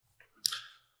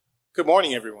Good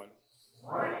morning, everyone.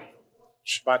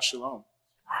 Shabbat Shalom.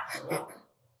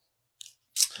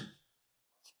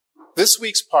 This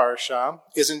week's parasha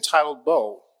is entitled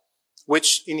Bo,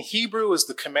 which in Hebrew is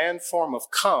the command form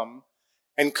of come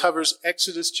and covers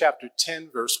Exodus chapter 10,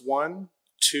 verse 1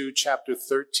 to chapter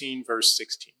 13, verse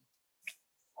 16.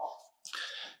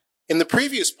 In the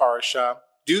previous parasha,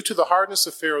 due to the hardness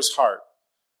of Pharaoh's heart,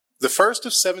 the first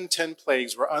of 10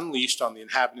 plagues were unleashed on the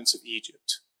inhabitants of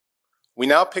Egypt. We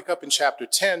now pick up in chapter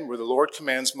 10, where the Lord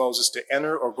commands Moses to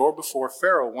enter or go before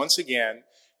Pharaoh once again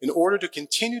in order to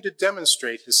continue to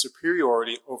demonstrate his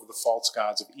superiority over the false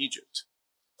gods of Egypt.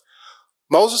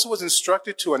 Moses was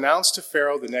instructed to announce to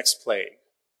Pharaoh the next plague,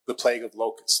 the plague of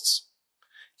locusts.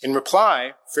 In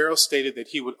reply, Pharaoh stated that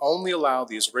he would only allow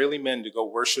the Israeli men to go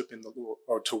worship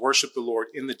the Lord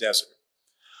in the desert.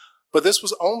 But this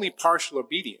was only partial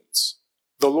obedience.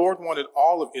 The Lord wanted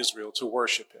all of Israel to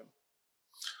worship him.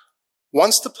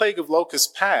 Once the plague of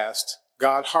locusts passed,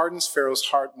 God hardens Pharaoh's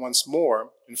heart once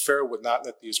more, and Pharaoh would not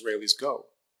let the Israelis go.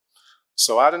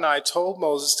 So Adonai told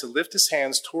Moses to lift his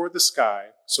hands toward the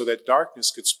sky so that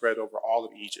darkness could spread over all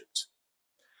of Egypt.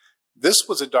 This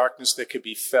was a darkness that could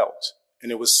be felt, and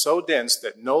it was so dense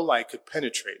that no light could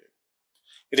penetrate it.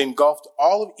 It engulfed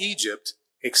all of Egypt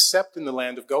except in the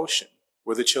land of Goshen,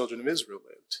 where the children of Israel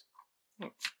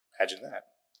lived. Imagine that.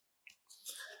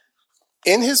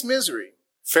 In his misery,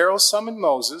 Pharaoh summoned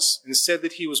Moses and said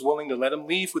that he was willing to let him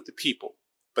leave with the people,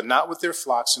 but not with their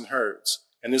flocks and herds.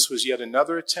 And this was yet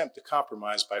another attempt to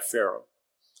compromise by Pharaoh.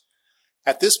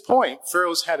 At this point,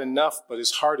 Pharaoh's had enough, but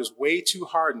his heart is way too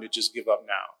hardened to just give up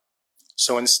now.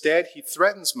 So instead, he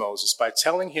threatens Moses by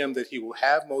telling him that he will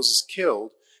have Moses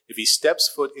killed if he steps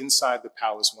foot inside the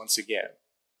palace once again.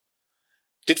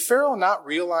 Did Pharaoh not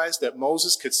realize that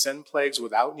Moses could send plagues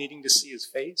without needing to see his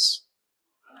face?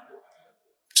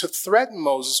 To threaten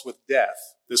Moses with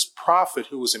death, this prophet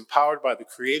who was empowered by the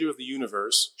creator of the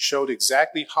universe showed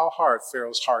exactly how hard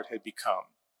Pharaoh's heart had become.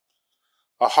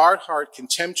 A hard heart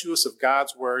contemptuous of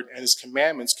God's word and his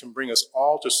commandments can bring us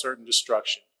all to certain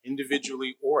destruction,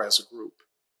 individually or as a group.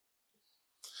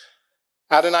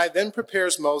 Adonai then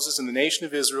prepares Moses and the nation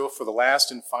of Israel for the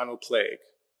last and final plague,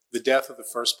 the death of the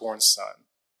firstborn son.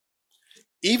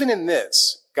 Even in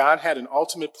this, God had an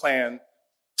ultimate plan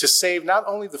to save not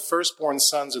only the firstborn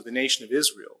sons of the nation of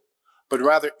Israel, but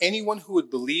rather anyone who would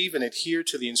believe and adhere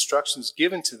to the instructions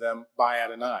given to them by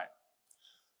Adonai.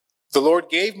 The Lord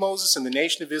gave Moses and the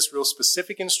nation of Israel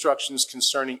specific instructions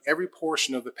concerning every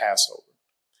portion of the Passover.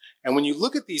 And when you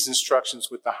look at these instructions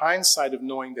with the hindsight of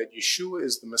knowing that Yeshua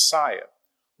is the Messiah,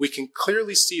 we can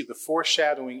clearly see the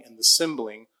foreshadowing and the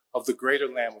symboling of the greater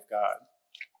Lamb of God.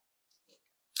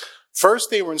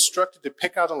 First, they were instructed to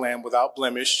pick out a lamb without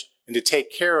blemish and to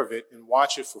take care of it and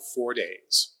watch it for 4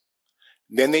 days.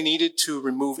 Then they needed to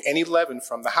remove any leaven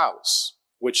from the house,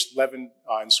 which leaven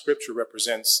in Scripture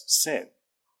represents sin.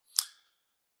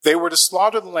 They were to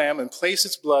slaughter the lamb and place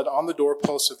its blood on the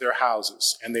doorposts of their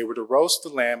houses, and they were to roast the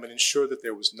lamb and ensure that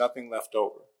there was nothing left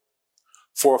over.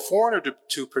 For a foreigner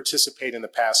to participate in the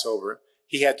Passover,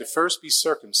 he had to first be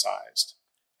circumcised,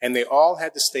 and they all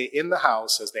had to stay in the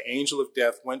house as the angel of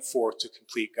death went forth to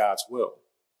complete God's will.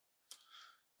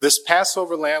 This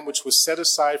Passover lamb, which was set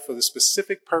aside for the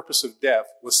specific purpose of death,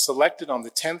 was selected on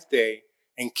the 10th day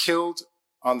and killed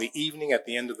on the evening at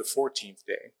the end of the 14th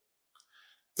day.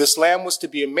 This lamb was to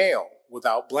be a male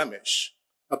without blemish,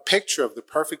 a picture of the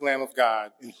perfect Lamb of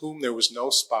God in whom there was no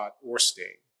spot or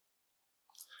stain.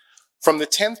 From the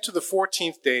 10th to the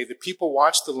 14th day, the people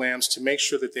watched the lambs to make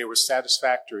sure that they were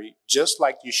satisfactory, just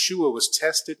like Yeshua was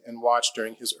tested and watched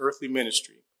during his earthly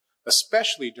ministry,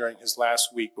 especially during his last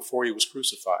week before he was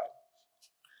crucified.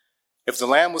 If the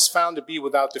lamb was found to be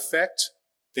without defect,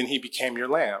 then he became your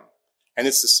lamb. And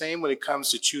it's the same when it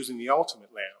comes to choosing the ultimate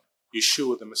lamb,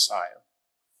 Yeshua the Messiah.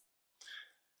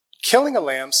 Killing a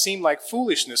lamb seemed like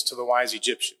foolishness to the wise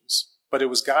Egyptians, but it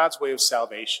was God's way of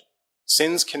salvation.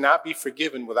 Sins cannot be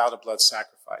forgiven without a blood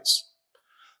sacrifice.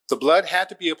 The blood had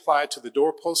to be applied to the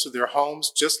doorposts of their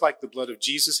homes, just like the blood of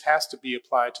Jesus has to be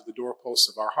applied to the doorposts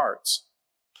of our hearts.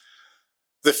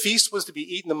 The feast was to be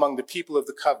eaten among the people of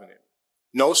the covenant.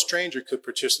 No stranger could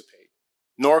participate,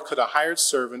 nor could a hired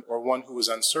servant or one who was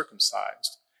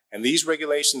uncircumcised. And these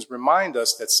regulations remind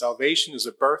us that salvation is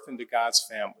a birth into God's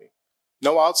family.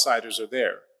 No outsiders are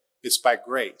there. It's by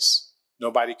grace.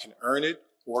 Nobody can earn it,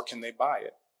 or can they buy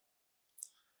it.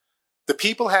 The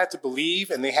people had to believe,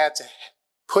 and they had to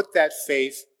put that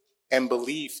faith and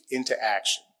belief into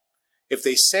action. If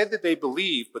they said that they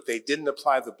believed, but they didn't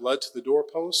apply the blood to the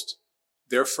doorpost,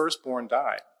 their firstborn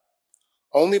died.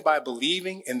 Only by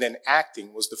believing and then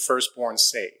acting was the firstborn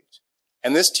saved.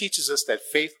 And this teaches us that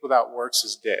faith without works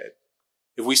is dead.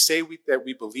 If we say that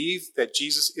we believe that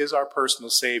Jesus is our personal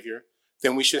Savior,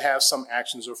 then we should have some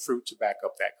actions or fruit to back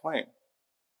up that claim.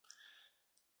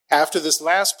 After this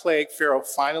last plague, Pharaoh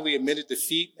finally admitted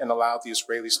defeat and allowed the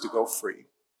Israelis to go free.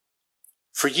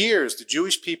 For years, the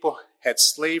Jewish people had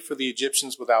slaved for the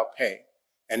Egyptians without pay,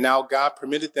 and now God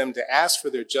permitted them to ask for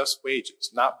their just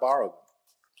wages, not borrow them.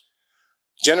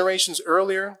 Generations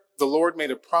earlier, the Lord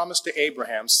made a promise to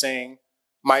Abraham, saying,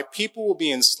 "My people will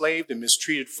be enslaved and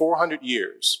mistreated 400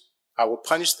 years. I will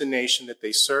punish the nation that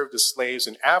they served as slaves,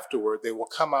 and afterward they will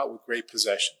come out with great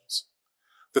possessions."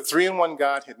 The three-in-one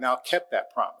God had now kept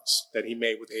that promise that he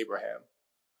made with Abraham.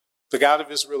 The God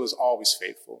of Israel is always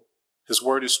faithful. His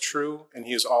word is true, and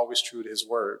he is always true to his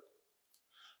word.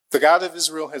 The God of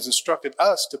Israel has instructed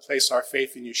us to place our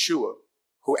faith in Yeshua,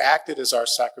 who acted as our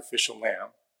sacrificial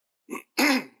lamb.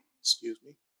 Excuse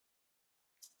me.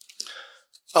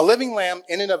 A living lamb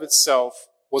in and of itself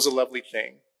was a lovely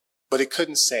thing, but it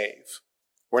couldn't save.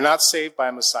 We're not saved by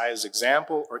Messiah's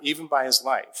example or even by his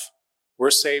life.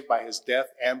 We're saved by his death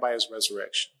and by his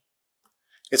resurrection.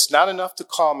 It's not enough to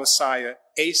call Messiah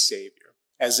a savior,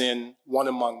 as in one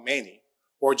among many,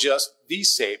 or just the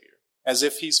savior, as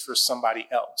if he's for somebody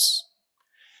else.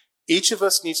 Each of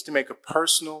us needs to make a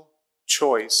personal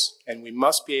choice, and we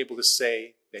must be able to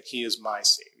say that he is my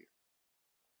savior.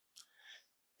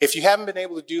 If you haven't been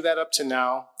able to do that up to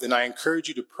now, then I encourage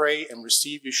you to pray and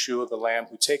receive Yeshua, the Lamb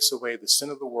who takes away the sin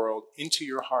of the world, into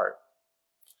your heart.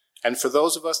 And for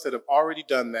those of us that have already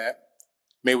done that,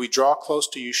 may we draw close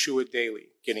to Yeshua daily,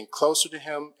 getting closer to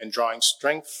him and drawing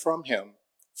strength from him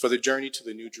for the journey to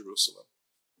the New Jerusalem.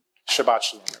 Shabbat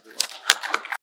Shalom, everyone.